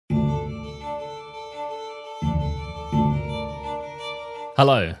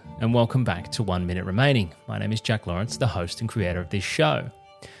Hello, and welcome back to 1 Minute Remaining. My name is Jack Lawrence, the host and creator of this show.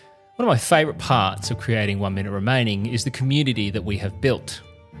 One of my favourite parts of creating 1 Minute Remaining is the community that we have built.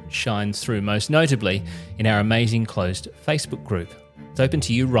 It shines through most notably in our amazing closed Facebook group. It's open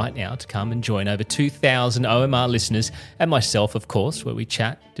to you right now to come and join over 2,000 OMR listeners and myself, of course, where we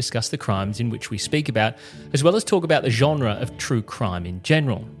chat, discuss the crimes in which we speak about, as well as talk about the genre of true crime in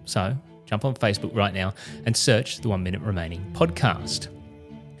general. So jump on Facebook right now and search the 1 Minute Remaining podcast.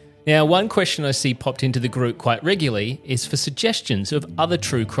 Now, one question I see popped into the group quite regularly is for suggestions of other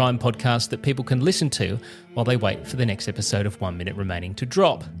true crime podcasts that people can listen to while they wait for the next episode of 1 Minute Remaining to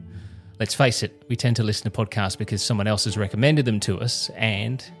drop. Let's face it, we tend to listen to podcasts because someone else has recommended them to us,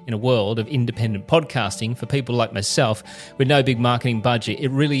 and in a world of independent podcasting, for people like myself with no big marketing budget, it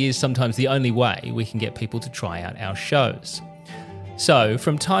really is sometimes the only way we can get people to try out our shows. So,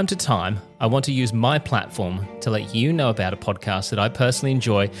 from time to time, I want to use my platform to let you know about a podcast that I personally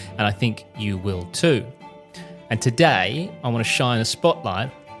enjoy, and I think you will too. And today, I want to shine a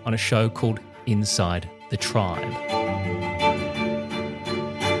spotlight on a show called Inside the Tribe.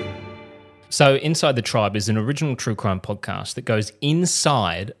 So, Inside the Tribe is an original true crime podcast that goes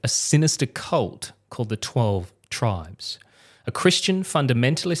inside a sinister cult called the 12 Tribes, a Christian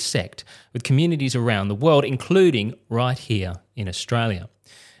fundamentalist sect with communities around the world, including right here in Australia.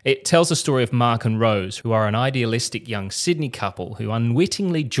 It tells the story of Mark and Rose, who are an idealistic young Sydney couple who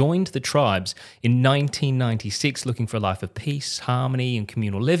unwittingly joined the tribes in 1996 looking for a life of peace, harmony and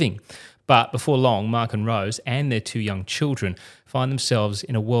communal living. But before long, Mark and Rose and their two young children find themselves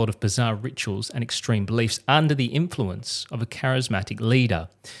in a world of bizarre rituals and extreme beliefs under the influence of a charismatic leader.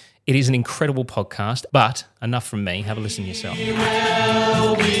 It is an incredible podcast, but enough from me. Have a listen yourself. We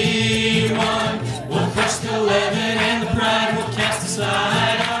will be one. We'll crush the leaven and the pride. We'll cast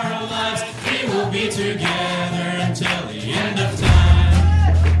aside our lives. We will be together until the end of time.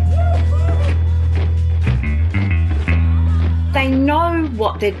 They know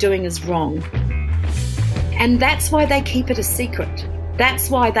what they're doing is wrong. And that's why they keep it a secret. That's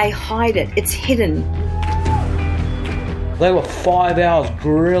why they hide it. It's hidden. They were 5 hours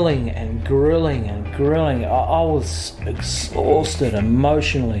grilling and grilling and grilling. I was exhausted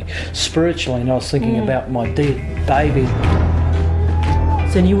emotionally, spiritually, and I was thinking about my dead baby.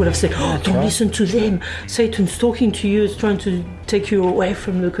 Then you would have said, don't listen to them. Satan's talking to you, is trying to take you away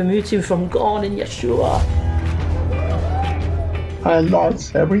from the community, from God and Yeshua. I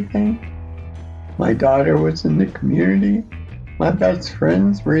lost everything. My daughter was in the community. My best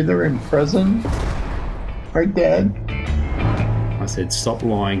friends were either in prison or dead. I said, stop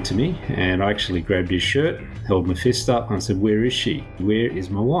lying to me, and I actually grabbed his shirt, held my fist up, and I said, where is she? Where is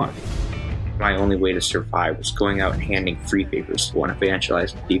my wife? My only way to survive was going out and handing free papers to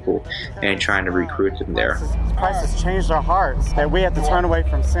evangelize people and trying to recruit them there. Christ has changed our hearts, that we have to turn away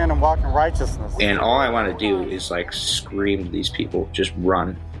from sin and walk in righteousness. And all I want to do is scream to these people, just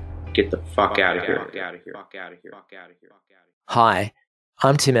run. Get the fuck out of here. Hi,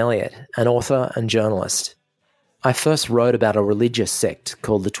 I'm Tim Elliott, an author and journalist. I first wrote about a religious sect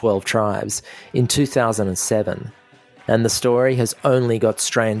called the 12 Tribes in 2007, and the story has only got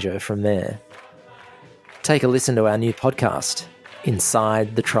stranger from there. Take a listen to our new podcast,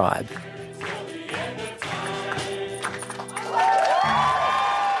 Inside the Tribe.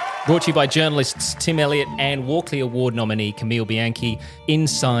 Brought to you by journalists Tim Elliott and Walkley Award nominee Camille Bianchi,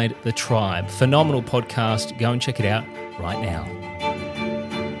 Inside the Tribe. Phenomenal podcast. Go and check it out right now.